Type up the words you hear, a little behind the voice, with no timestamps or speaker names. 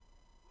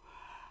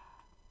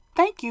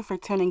Thank you for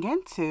tuning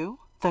into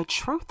The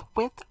Truth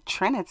with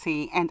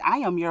Trinity, and I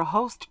am your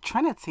host,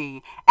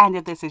 Trinity. And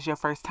if this is your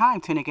first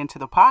time tuning into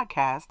the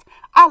podcast,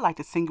 I'd like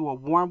to send you a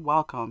warm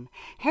welcome.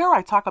 Here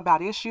I talk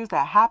about issues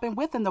that happen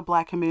within the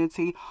Black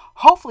community,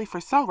 hopefully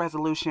for some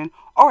resolution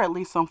or at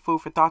least some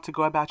food for thought to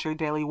go about your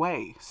daily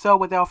way. So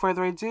without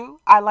further ado,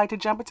 I'd like to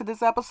jump into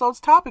this episode's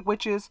topic,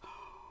 which is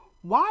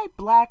why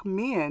Black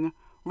men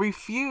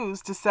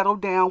refuse to settle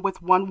down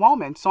with one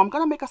woman. So I'm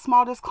going to make a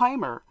small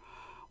disclaimer.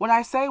 When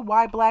I say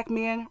why Black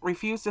men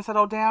refuse to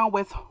settle down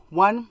with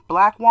one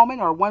Black woman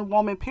or one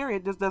woman,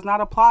 period, this does not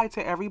apply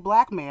to every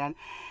Black man,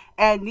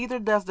 and neither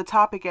does the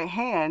topic at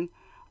hand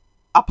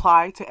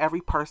apply to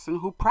every person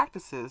who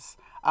practices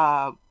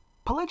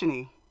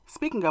polygyny.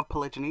 Speaking of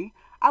polygyny,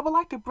 I would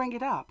like to bring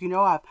it up.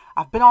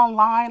 I've been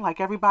online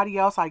like everybody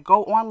else. I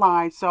go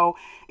online. So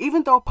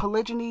even though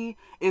polygyny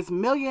is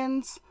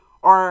millions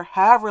or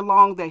however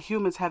long that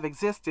humans have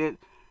existed,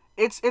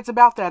 it's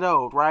about that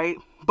old, right?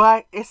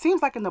 But it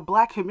seems like in the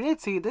Black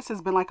community, this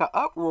has been like an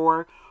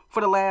uproar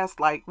for the last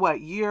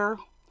year,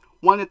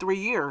 1 to 3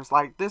 years.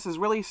 Like this is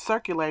really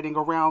circulating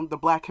around the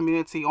Black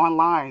community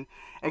online,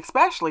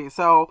 especially.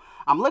 So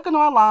I'm looking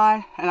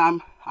online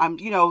and I'm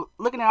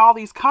looking at all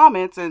these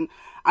comments, and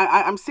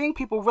I'm seeing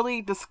people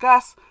really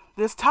discuss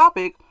this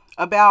topic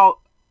about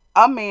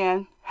a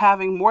man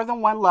having more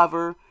than one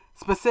lover,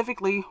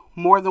 specifically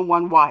more than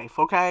one wife.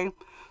 Okay.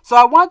 So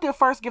I wanted to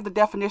first give the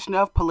definition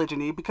of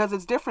polygyny because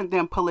it's different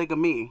than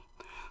polygamy.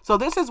 So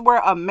this is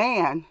where a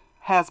man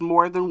has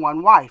more than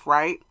one wife,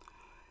 right?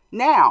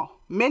 Now,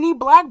 many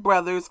Black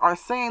brothers are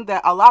saying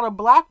that a lot of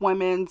Black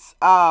women's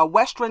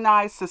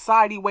westernized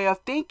society way of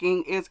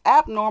thinking is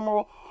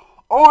abnormal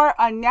or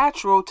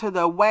unnatural to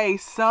the way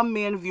some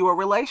men view a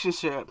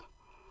relationship.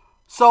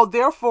 So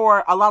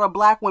therefore, a lot of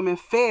Black women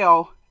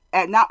fail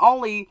at not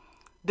only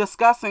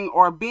discussing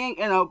or being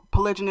in a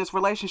polygynous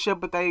relationship,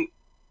 but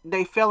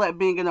they fail at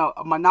being in a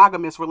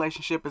monogamous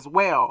relationship as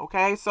well.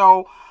 Okay.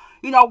 So,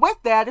 with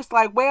that, it's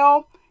like,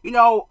 well,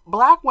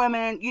 Black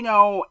women,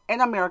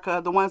 in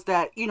America, the ones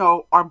that,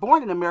 are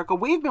born in America,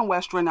 we've been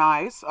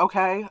westernized.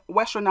 Okay.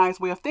 Westernized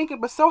way of thinking,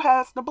 but so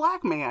has the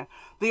Black man,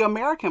 the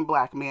American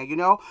Black man,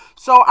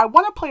 So I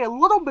want to play a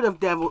little bit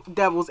of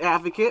devil's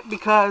advocate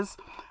because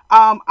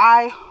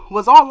I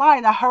was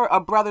online. I heard a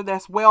brother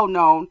that's well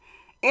known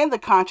in the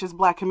conscious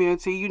Black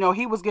community.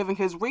 He was giving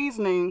his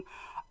reasoning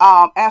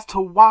as to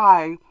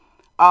why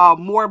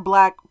more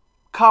Black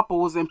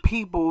couples and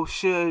people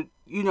should,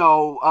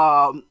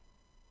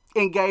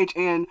 engage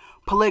in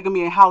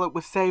polygamy and how it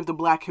would save the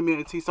Black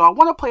community. So I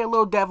want to play a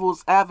little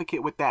devil's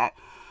advocate with that.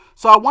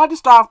 So I wanted to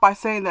start off by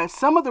saying that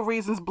some of the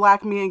reasons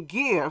Black men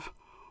give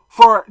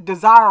for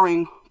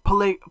desiring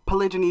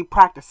polygyny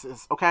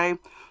practices, okay?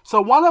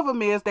 So one of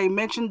them is they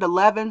mentioned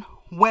 11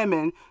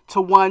 women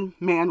to one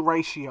man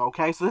ratio,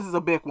 okay? So this is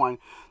a big one.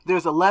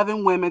 There's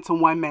 11 women to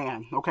one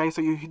man, okay?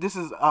 So this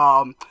is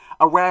a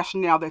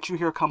rationale that you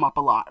hear come up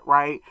a lot,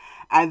 right?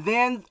 And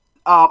then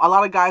a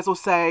lot of guys will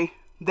say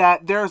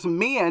that there's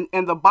men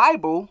in the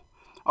Bible,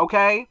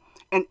 okay,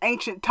 in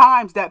ancient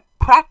times that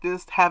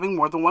practiced having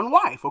more than one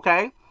wife,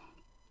 okay?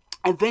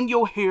 And then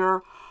you'll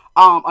hear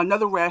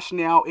another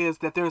rationale is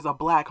that there's a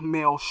Black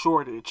male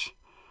shortage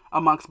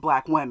amongst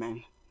Black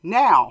women.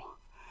 Now,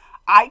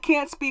 I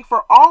can't speak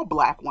for all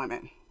Black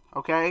women,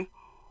 okay,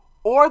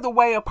 or the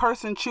way a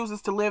person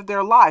chooses to live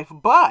their life,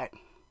 but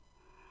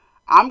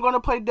I'm going to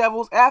play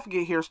devil's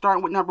advocate here,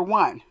 starting with number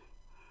one.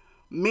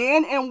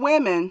 Men and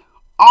women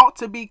ought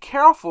to be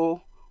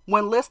careful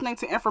when listening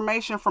to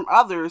information from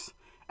others,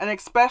 and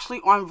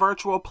especially on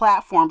virtual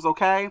platforms,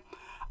 okay?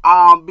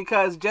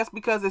 Because just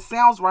because it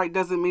sounds right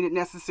doesn't mean it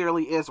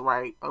necessarily is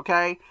right,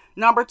 okay?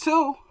 Number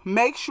two,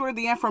 make sure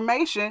the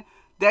information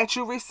that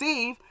you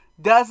receive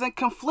doesn't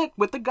conflict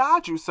with the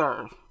God you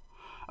serve,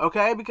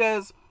 okay?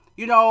 Because,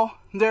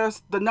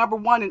 there's the number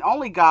one and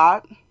only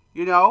God,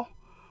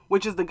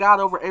 which is the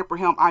God over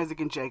Abraham, Isaac,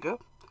 and Jacob,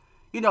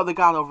 the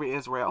God over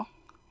Israel,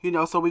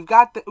 so we've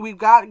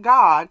got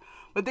God,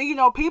 but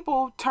then,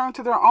 people turn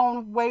to their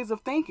own ways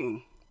of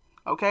thinking,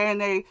 okay?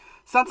 And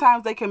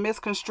sometimes they can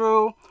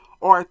misconstrue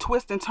or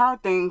twist and turn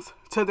things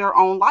to their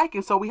own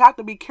liking. So we have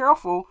to be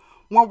careful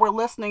when we're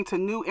listening to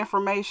new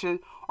information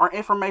or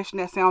information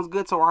that sounds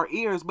good to our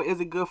ears, but is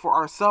it good for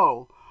our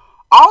soul?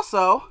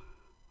 Also,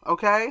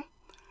 okay,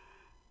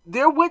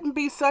 there wouldn't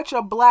be such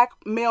a Black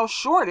male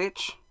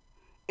shortage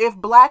if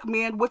Black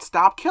men would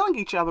stop killing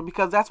each other,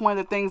 because that's one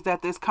of the things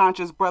that this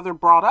conscious brother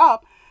brought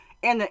up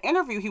in the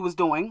interview he was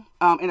doing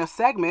in a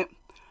segment.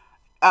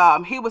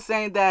 He was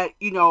saying that,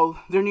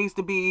 there needs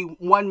to be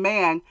one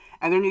man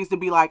and there needs to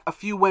be like a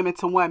few women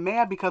to one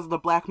man because of the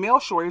Black male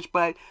shortage.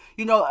 But,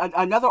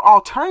 another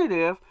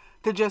alternative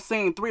to just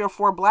saying 3 or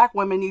 4 Black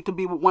women need to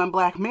be with one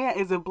Black man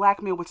is if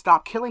Black men would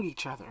stop killing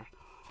each other.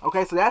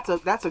 Okay, so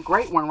that's a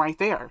great one right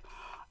there.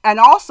 And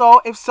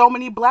also, if so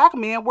many Black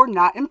men were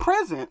not in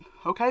prison,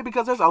 okay,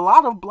 because there's a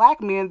lot of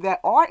Black men that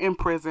are in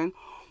prison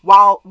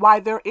while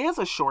there is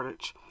a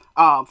shortage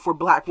for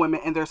Black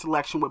women and their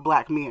selection with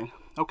Black men.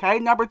 Okay,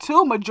 number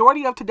two,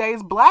 majority of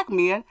today's Black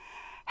men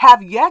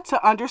have yet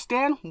to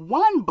understand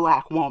one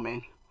black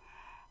woman.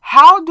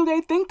 How do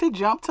they think to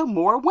jump to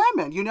more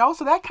women?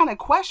 So that kind of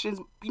questions,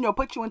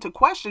 put you into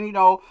question,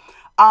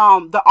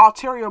 the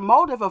ulterior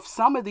motive of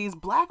some of these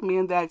black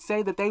men that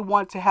say that they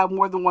want to have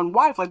more than one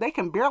wife. Like, they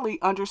can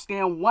barely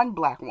understand one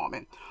black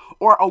woman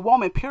or a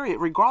woman, period,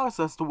 regardless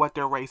as to what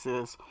their race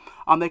is.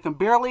 They can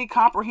barely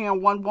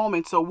comprehend one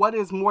woman. So what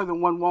is more than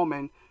one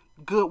woman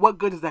good? What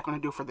good is that going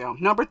to do for them?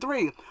 Number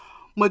three,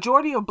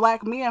 majority of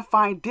black men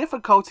find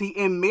difficulty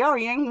in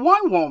marrying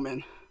one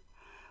woman,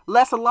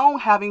 less alone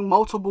having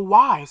multiple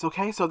wives.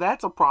 Okay, so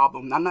that's a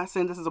problem. I'm not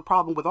saying this is a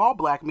problem with all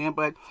black men,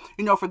 but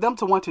for them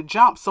to want to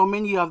jump, so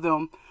many of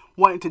them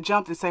wanting to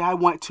jump to say I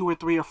want 2 or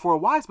 3 or 4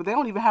 wives, but they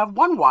don't even have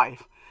one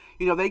wife.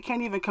 They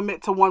can't even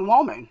commit to one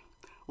woman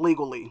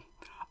legally.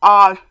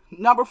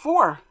 Number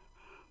 4,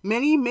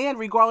 many men,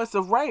 regardless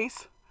of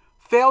race,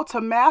 fail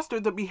to master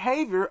the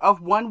behavior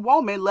of one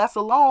woman, less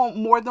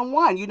alone more than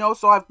one.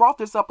 So I've brought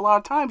this up a lot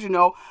of times. A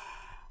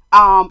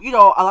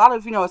lot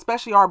of,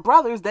 especially our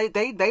brothers,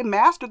 they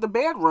master the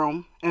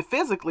bedroom and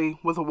physically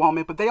with a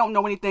woman, but they don't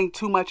know anything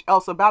too much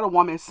else about a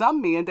woman.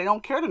 Some men, they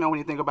don't care to know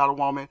anything about a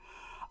woman,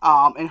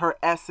 and her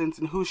essence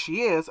and who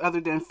she is, other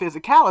than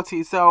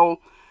physicality. So,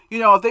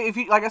 if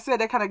you, like I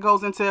said, that kind of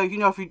goes into,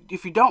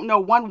 if you don't know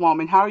one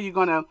woman, how are you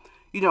gonna,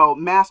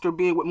 master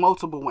being with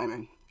multiple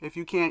women? If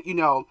you can't,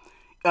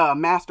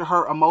 master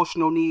her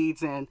emotional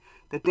needs and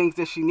the things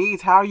that she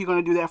needs, how are you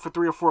gonna do that for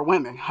 3 or 4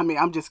 women? I mean,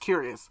 I'm just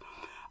curious.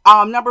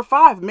 Number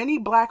 5, many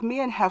black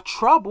men have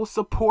trouble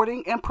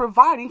supporting and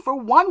providing for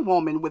one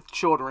woman with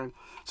children.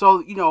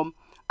 So,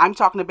 I'm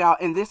talking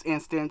about in this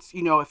instance,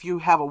 if you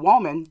have a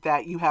woman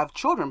that you have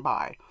children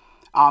by,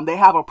 they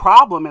have a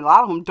problem, and a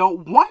lot of them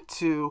don't want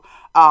to,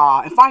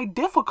 and find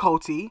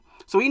difficulty.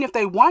 So even if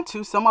they want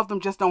to, some of them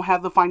just don't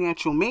have the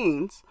financial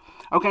means.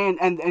 Okay,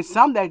 and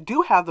some that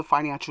do have the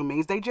financial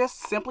means, they just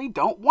simply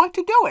don't want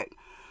to do it.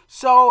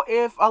 So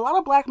if a lot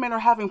of black men are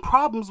having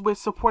problems with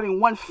supporting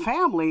one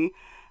family,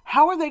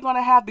 how are they going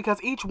to have,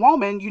 because each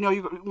woman,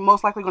 you're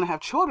most likely going to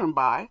have children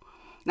by,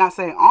 not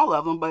saying all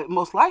of them, but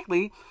most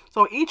likely.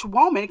 So each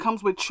woman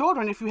comes with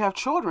children if you have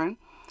children,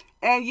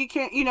 and you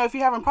can't, if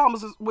you're having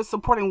problems with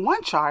supporting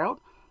one child,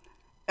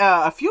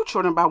 a few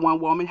children by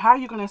one woman, how are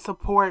you going to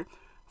support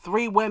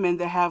 3 women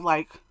that have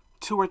like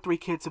 2 or 3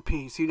 kids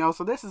apiece?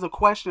 So this is a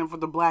question for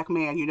the black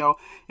man.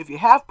 If you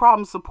have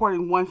problems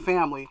supporting one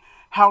family,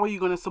 how are you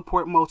going to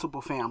support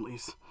multiple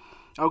families?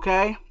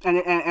 Okay,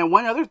 and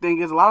one other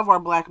thing is, a lot of our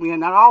black men,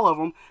 not all of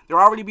them,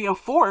 they're already being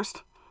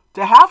forced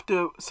to have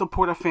to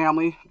support a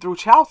family through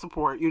child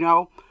support.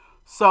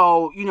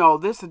 So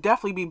this would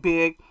definitely be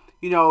big.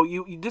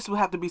 This would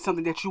have to be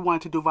something that you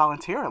wanted to do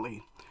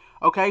voluntarily.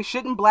 Okay,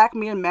 shouldn't black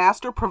men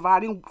master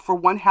providing for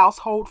one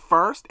household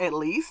first, at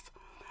least?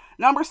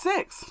 Number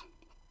 6,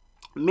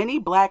 many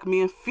black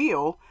men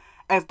feel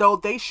as though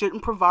they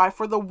shouldn't provide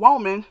for the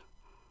woman.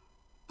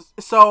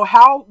 So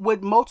how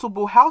would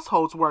multiple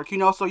households work?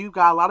 So you've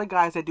got a lot of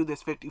guys that do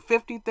this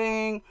 50-50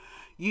 thing.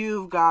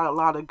 You've got a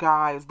lot of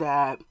guys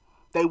that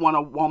they want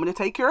a woman to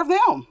take care of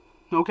them.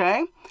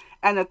 Okay?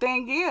 And the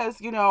thing is,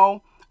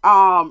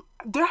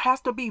 there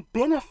has to be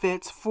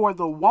benefits for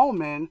the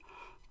woman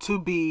to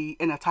be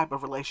in a type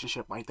of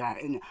relationship like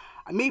that. And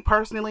me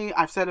personally,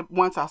 I've said it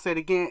once, I'll say it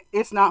again,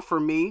 it's not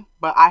for me,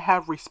 but I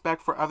have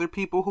respect for other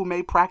people who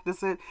may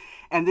practice it,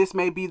 and this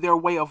may be their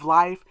way of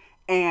life,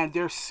 and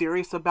they're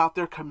serious about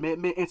their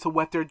commitment into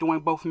what they're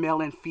doing, both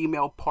male and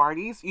female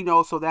parties,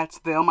 so that's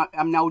them.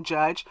 I'm no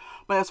judge.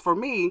 But as for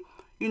me,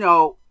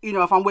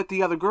 if I'm with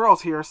the other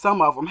girls here,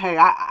 some of them, hey,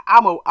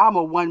 I'm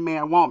a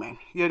one-man woman,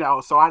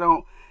 so I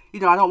don't,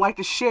 I don't like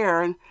to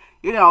share, and,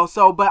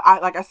 so, but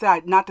like I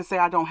said, not to say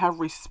I don't have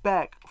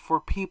respect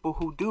for people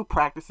who do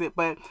practice it,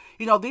 but,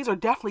 these are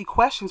definitely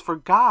questions for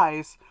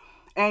guys,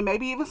 and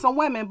maybe even some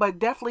women, but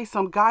definitely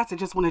some guys that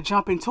just want to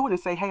jump into it and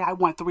say, hey, I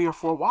want 3 or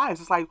 4 wives.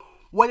 It's like,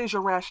 what is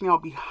your rationale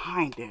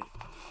behind it?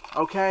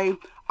 Okay.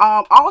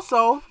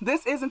 Also,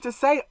 this isn't to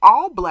say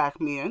all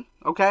black men,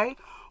 okay,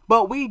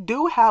 but we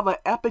do have an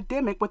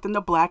epidemic within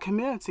the black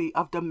community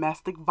of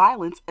domestic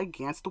violence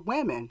against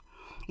women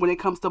when it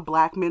comes to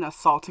black men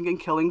assaulting and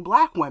killing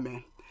black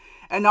women.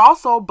 And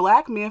also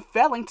black men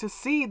failing to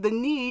see the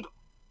need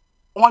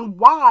on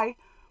why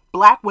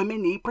black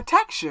women need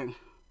protection.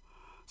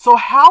 So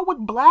how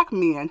would black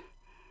men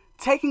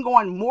taking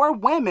on more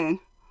women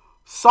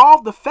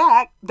solve the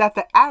fact that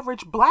the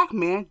average black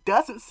man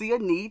doesn't see a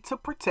need to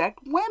protect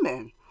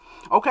women?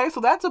 Okay, so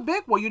that's a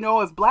big one.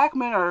 If black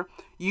men are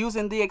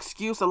using the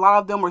excuse, a lot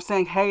of them are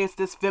saying, hey, it's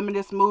this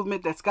feminist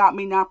movement that's got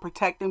me not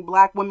protecting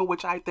black women,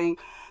 which I think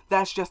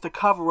that's just a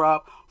cover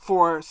up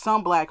for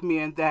some black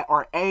men that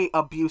are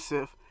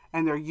abusive,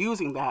 and they're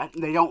using that.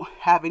 They don't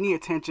have any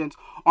intentions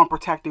on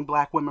protecting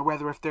black women,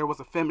 whether if there was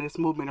a feminist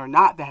movement or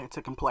not that had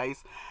taken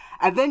place.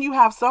 And then you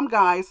have some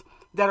guys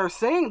that are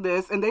saying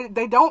this, and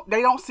they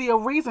don't see a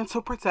reason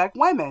to protect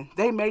women.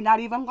 They may not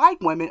even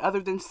like women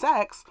other than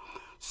sex.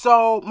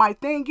 So my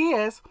thing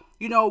is,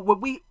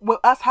 with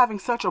us having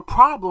such a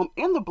problem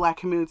in the black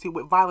community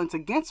with violence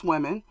against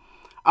women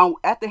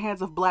at the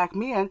hands of black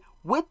men,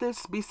 would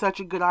this be such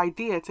a good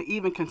idea to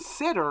even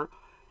consider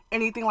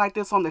anything like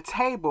this on the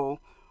table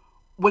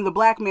when the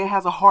black man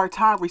has a hard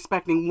time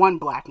respecting one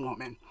black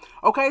woman?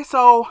 Okay,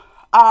 so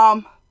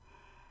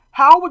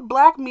how would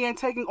black men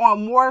taking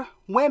on more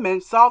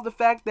women solve the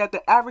fact that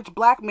the average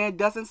black man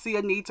doesn't see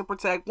a need to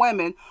protect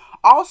women?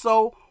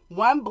 Also,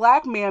 one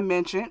black man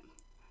mentioned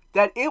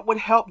that it would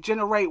help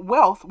generate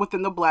wealth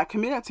within the black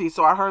community.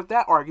 So I heard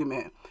that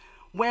argument.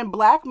 When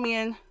black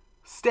men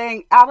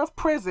staying out of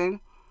prison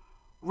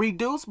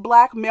reduce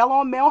black male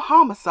on male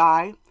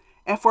homicide,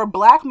 and for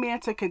black men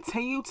to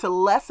continue to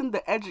lessen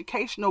the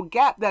educational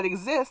gap that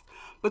exists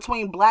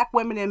between black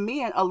women and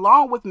men,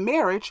 along with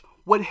marriage,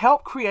 would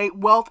help create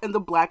wealth in the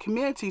black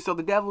community. So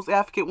the devil's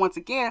advocate, once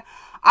again,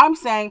 I'm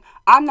saying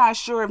I'm not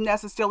sure if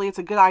necessarily it's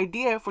a good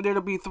idea for there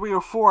to be 3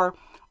 or 4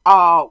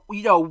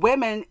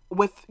 women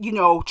with,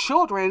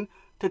 children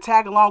to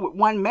tag along with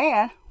one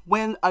man,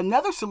 when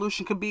another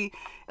solution could be,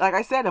 like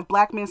I said, if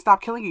black men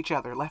stop killing each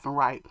other left and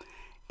right,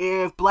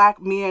 if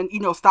black men,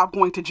 stop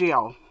going to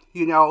jail,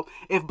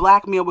 if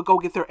black men would go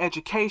get their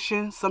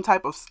education, some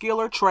type of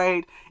skill or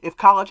trade, if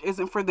college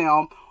isn't for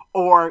them,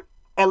 or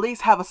at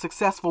least have a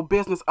successful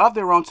business of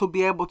their own to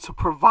be able to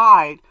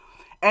provide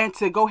and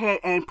to go ahead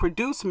and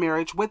produce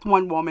marriage with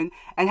one woman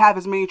and have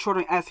as many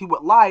children as he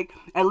would like,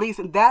 at least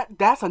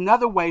that's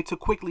another way to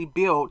quickly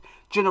build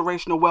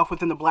generational wealth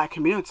within the black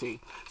community.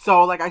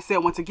 So like I said,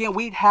 once again,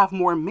 we'd have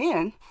more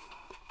men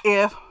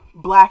if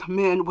black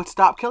men would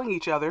stop killing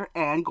each other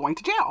and going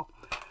to jail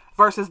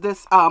versus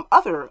this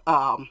other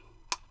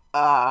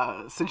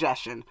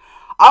suggestion.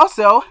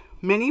 Also,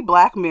 many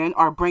black men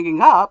are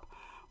bringing up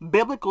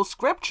biblical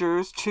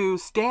scriptures to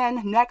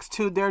stand next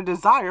to their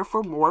desire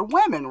for more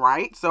women,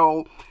 right?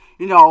 So,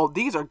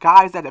 these are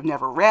guys that have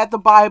never read the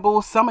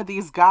Bible. Some of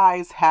these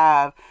guys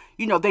have,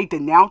 they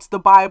denounce the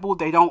Bible.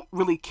 They don't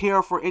really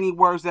care for any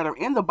words that are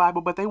in the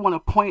Bible, but they want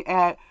to point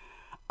at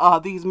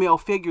these male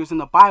figures in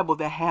the Bible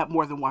that have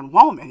more than one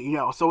woman,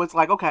 So it's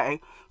like, okay,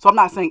 so I'm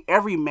not saying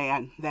every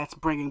man that's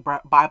bringing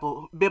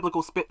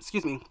biblical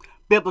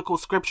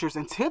scriptures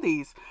into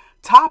these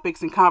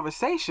topics and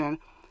conversation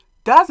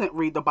doesn't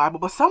read the Bible,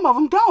 but some of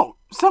them don't.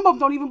 Some of them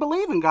don't even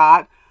believe in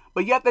God,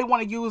 but yet they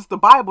want to use the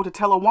Bible to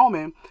tell a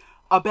woman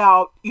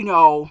about,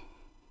 more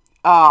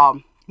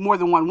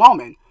than one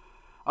woman.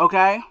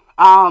 Okay?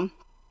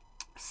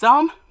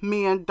 Some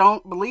men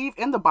don't believe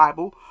in the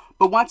Bible,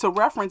 but want to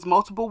reference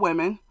multiple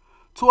women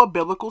to a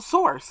biblical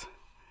source.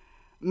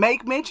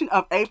 Make mention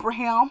of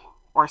Abraham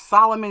or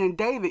Solomon and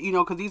David,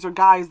 because these are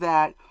guys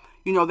that,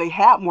 they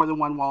had more than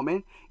one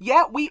woman,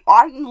 yet we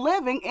aren't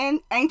living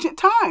in ancient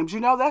times.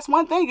 That's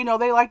one thing,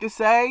 they like to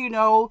say,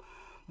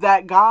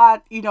 that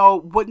God,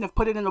 wouldn't have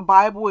put it in the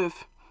Bible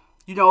if,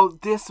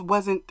 this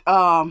wasn't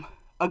a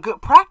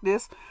good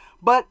practice.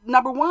 But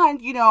number one,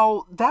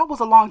 that was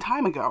a long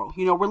time ago.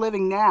 We're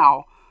living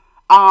now.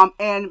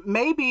 And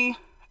maybe,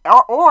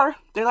 or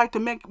they like to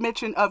make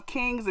mention of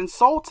kings and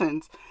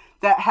sultans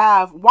that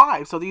have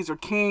wives. So these are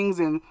kings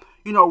and,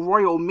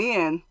 royal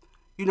men,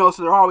 so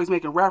they're always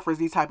making reference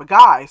to these type of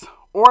guys,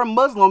 or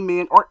Muslim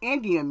men or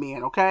Indian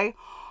men, okay?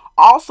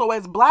 Also,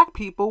 as black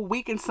people,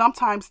 we can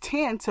sometimes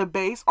tend to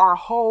base our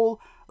whole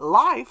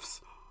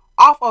lives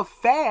off of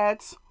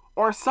fads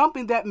or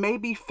something that may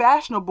be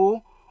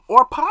fashionable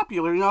or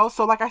popular,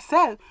 So like I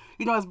said,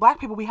 as black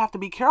people, we have to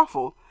be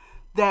careful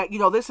that,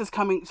 this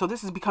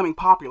is becoming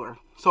popular.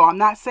 So I'm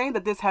not saying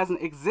that this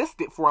hasn't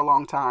existed for a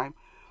long time,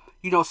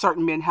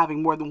 certain men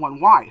having more than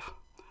one wife.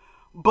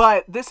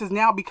 But this is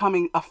now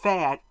becoming a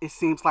fad, it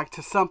seems like,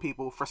 to some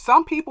people. For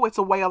some people, it's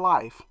a way of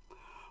life.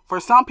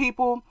 For some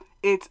people,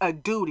 it's a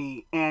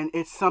duty, and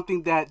it's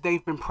something that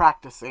they've been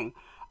practicing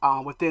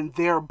within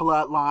their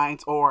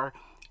bloodlines, or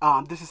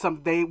this is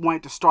something they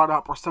wanted to start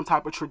up, or some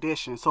type of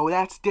tradition. So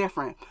that's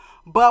different.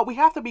 But we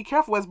have to be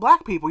careful as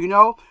black people,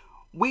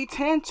 We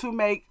tend to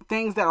make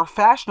things that are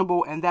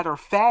fashionable and that are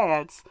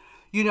fads,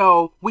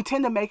 we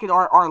tend to make it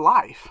our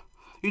life.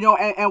 And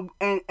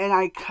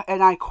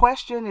I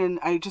question, and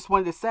I just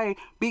wanted to say,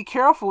 be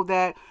careful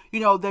that,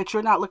 that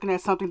you're not looking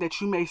at something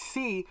that you may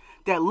see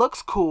that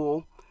looks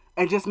cool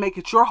and just make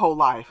it your whole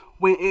life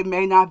when it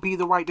may not be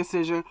the right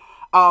decision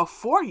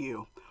for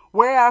you.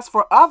 Whereas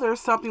for others,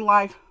 something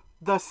like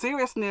the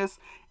seriousness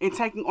in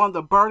taking on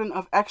the burden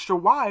of extra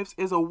wives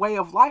is a way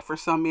of life for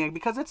some men,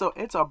 because it's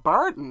a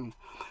burden.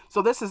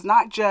 So this is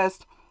not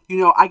just,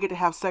 I get to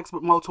have sex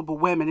with multiple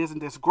women. Isn't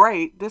this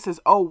great? This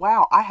is, oh,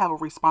 wow, I have a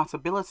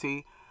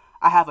responsibility.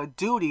 I have a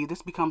duty.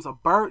 This becomes a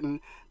burden.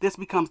 This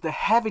becomes the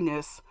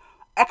heaviness,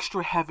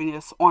 extra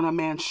heaviness on a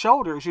man's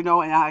shoulders, and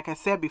like I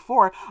said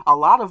before, a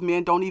lot of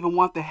men don't even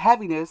want the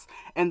heaviness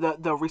and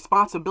the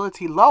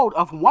responsibility load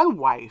of one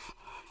wife,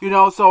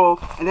 so,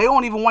 and they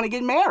don't even want to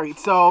get married.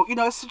 So,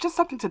 it's just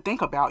something to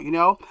think about,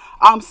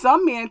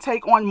 Some men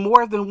take on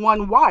more than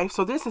one wife.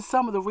 So this is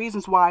some of the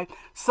reasons why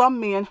some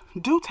men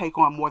do take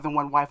on more than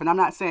one wife. And I'm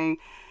not saying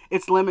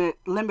it's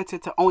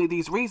limited to only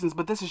these reasons,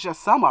 but this is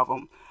just some of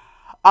them.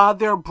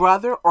 Their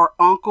brother or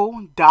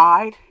uncle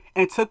died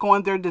and took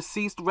on their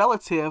deceased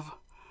relative's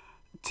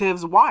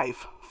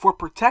wife. for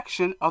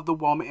protection of the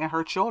woman and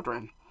her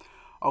children.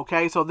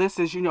 Okay, so this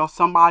is,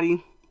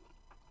 somebody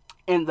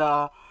in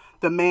the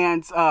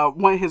man's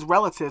one of his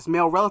relatives,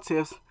 male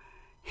relatives,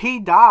 he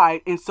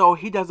died, and so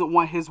he doesn't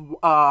want his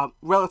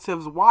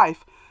relative's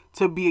wife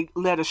to be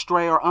led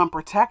astray or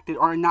unprotected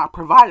or not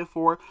provided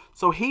for.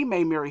 So he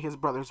may marry his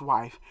brother's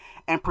wife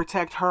and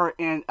protect her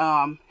and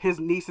his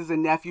nieces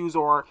and nephews,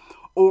 or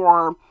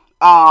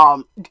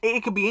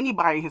it could be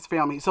anybody in his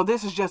family. So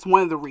this is just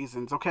one of the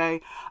reasons. Okay,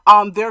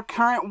 their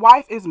current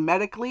wife is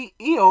medically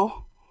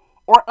ill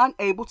or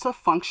unable to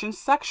function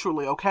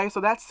sexually. Okay, so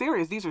that's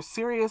serious. These are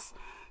serious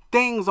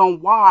things on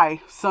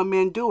why some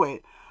men do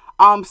it.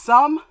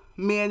 Some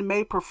men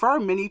may prefer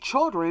many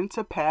children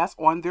to pass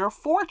on their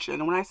fortune.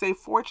 And when I say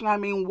fortune, I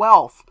mean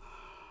wealth,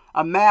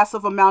 a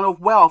massive amount of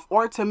wealth,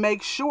 or to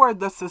make sure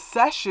the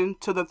succession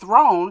to the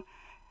throne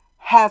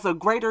has a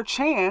greater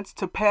chance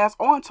to pass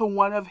on to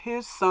one of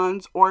his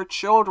sons or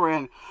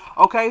children.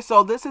 Okay,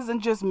 so this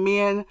isn't just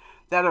men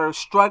that are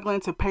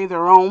struggling to pay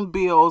their own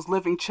bills,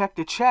 living check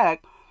to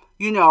check.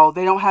 They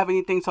don't have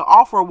anything to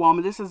offer a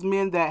woman. This is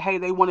men that, hey,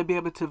 they want to be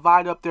able to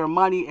divide up their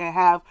money and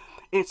have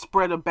it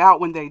spread about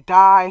when they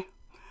die.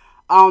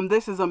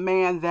 This is a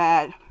man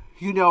that,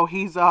 he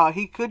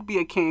could be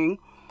a king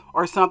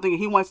or something.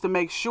 He wants to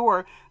make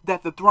sure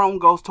that the throne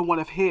goes to one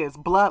of his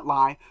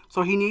bloodline.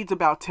 So he needs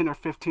about 10 or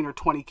 15 or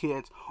 20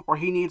 kids, or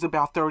he needs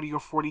about 30 or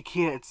 40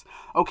 kids.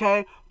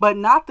 Okay. But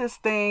not this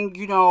thing,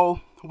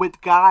 with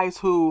guys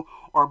who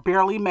are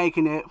barely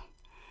making it.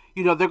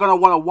 They're going to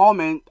want a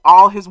woman,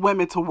 all his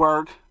women to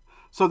work.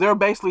 So they're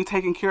basically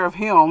taking care of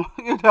him,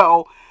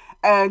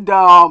 and,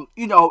 a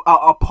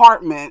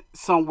apartment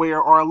somewhere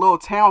or a little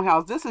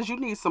townhouse. You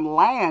need some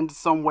land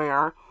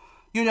somewhere.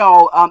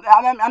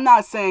 I'm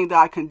not saying that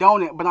I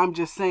condone it, but I'm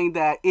just saying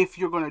that if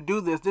you're going to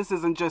do this, this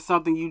isn't just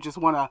something you just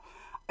want to,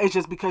 it's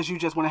just because you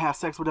just want to have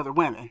sex with other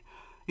women,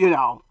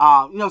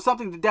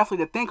 something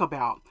definitely to think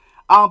about.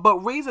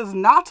 But reasons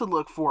not to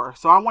look for.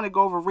 So I want to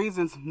go over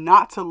reasons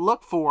not to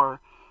look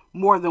for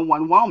more than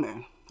one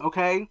woman.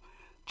 Okay.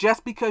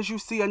 Just because you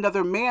see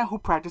another man who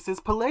practices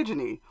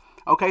polygyny.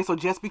 Okay. So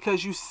just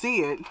because you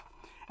see it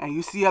and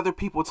you see other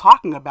people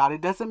talking about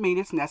it doesn't mean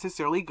it's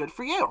necessarily good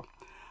for you.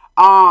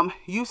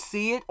 You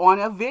see it on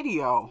a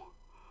video.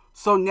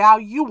 So now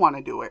you want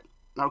to do it.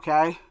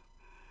 Okay.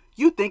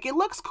 You think it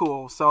looks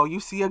cool. So you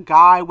see a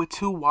guy with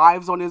 2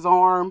 wives on his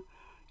arm.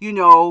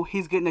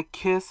 He's getting a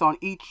kiss on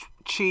each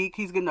cheek.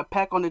 He's getting a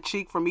peck on the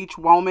cheek from each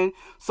woman.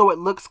 So it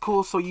looks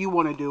cool. So you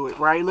want to do it,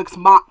 right? It looks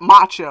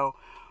macho,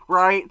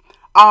 right?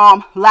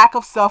 Lack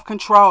of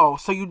self-control.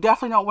 So you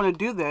definitely don't want to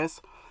do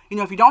this.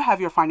 If you don't have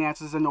your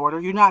finances in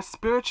order, you're not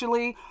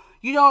spiritually,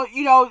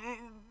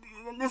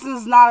 this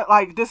is not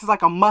like, this is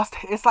like a must.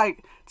 It's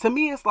like, to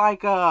me, it's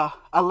like a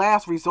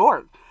last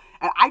resort.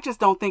 And I just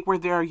don't think we're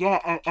there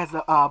yet as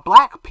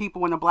black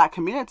people in the black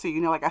community.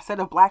 Like I said,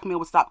 if black men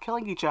would stop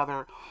killing each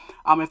other,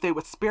 if they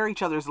would spare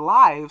each other's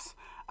lives,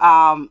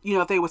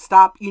 if they would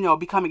stop,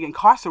 becoming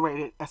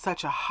incarcerated at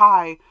such a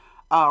high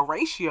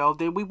ratio,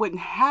 then we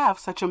wouldn't have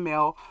such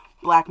a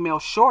black male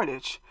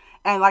shortage.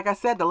 And like I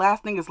said, the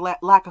last thing is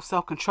lack of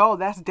self-control.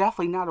 That's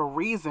definitely not a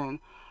reason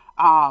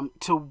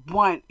to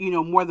want,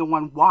 more than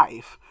one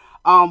wife.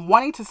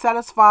 Wanting to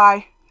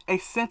satisfy a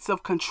sense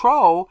of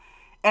control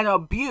and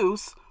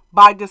abuse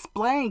by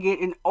displaying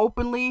it and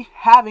openly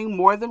having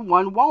more than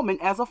one woman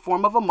as a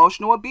form of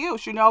emotional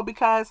abuse,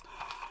 because,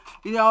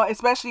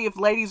 especially if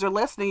ladies are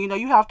listening,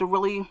 you have to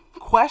really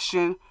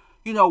question,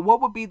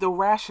 what would be the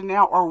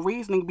rationale or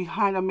reasoning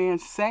behind a man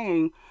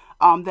saying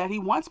that he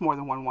wants more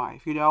than one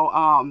wife.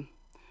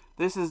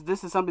 This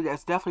is something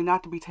that's definitely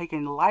not to be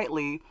taken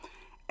lightly.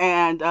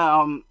 And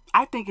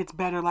I think it's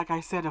better, like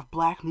I said, if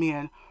black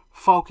men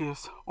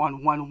focus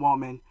on one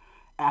woman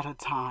at a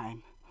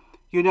time.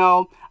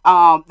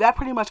 That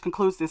pretty much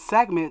concludes this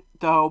segment,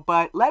 though.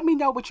 But let me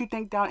know what you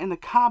think down in the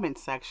comment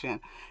section.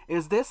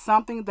 Is this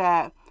something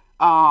that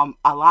a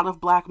lot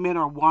of black men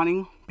are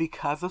wanting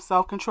because of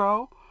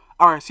self-control?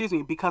 Or,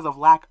 because of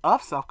lack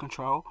of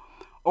self-control?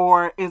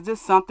 Or is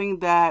this something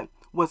that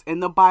was in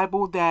the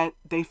Bible that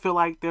they feel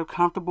like they're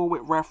comfortable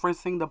with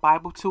referencing the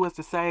Bible to, as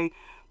to say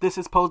this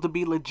is supposed to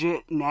be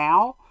legit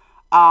now,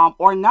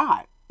 or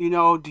not?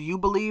 Do you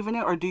believe in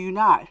it or do you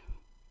not?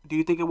 Do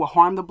you think it will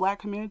harm the black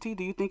community?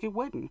 Do you think it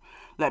wouldn't?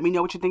 Let me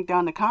know what you think down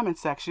in the comment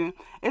section.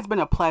 It's been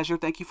a pleasure.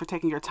 Thank you for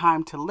taking your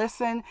time to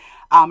listen.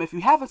 If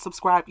you haven't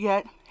subscribed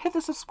yet, hit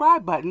the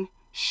subscribe button,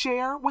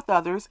 share with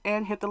others,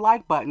 and hit the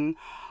like button.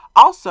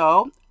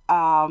 Also,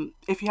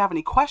 if you have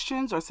any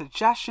questions or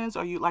suggestions,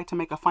 or you'd like to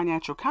make a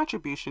financial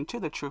contribution to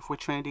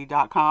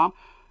thetruthwithtrinity.com,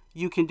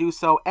 you can do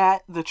so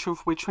at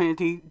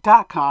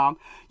thetruthwithtrinity.com.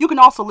 You can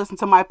also listen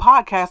to my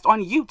podcast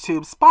on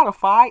YouTube,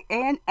 Spotify,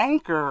 and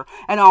Anchor.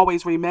 And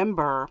always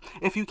remember,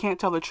 if you can't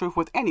tell the truth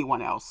with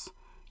anyone else,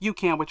 you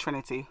can with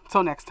Trinity.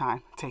 Till next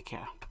time, take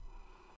care.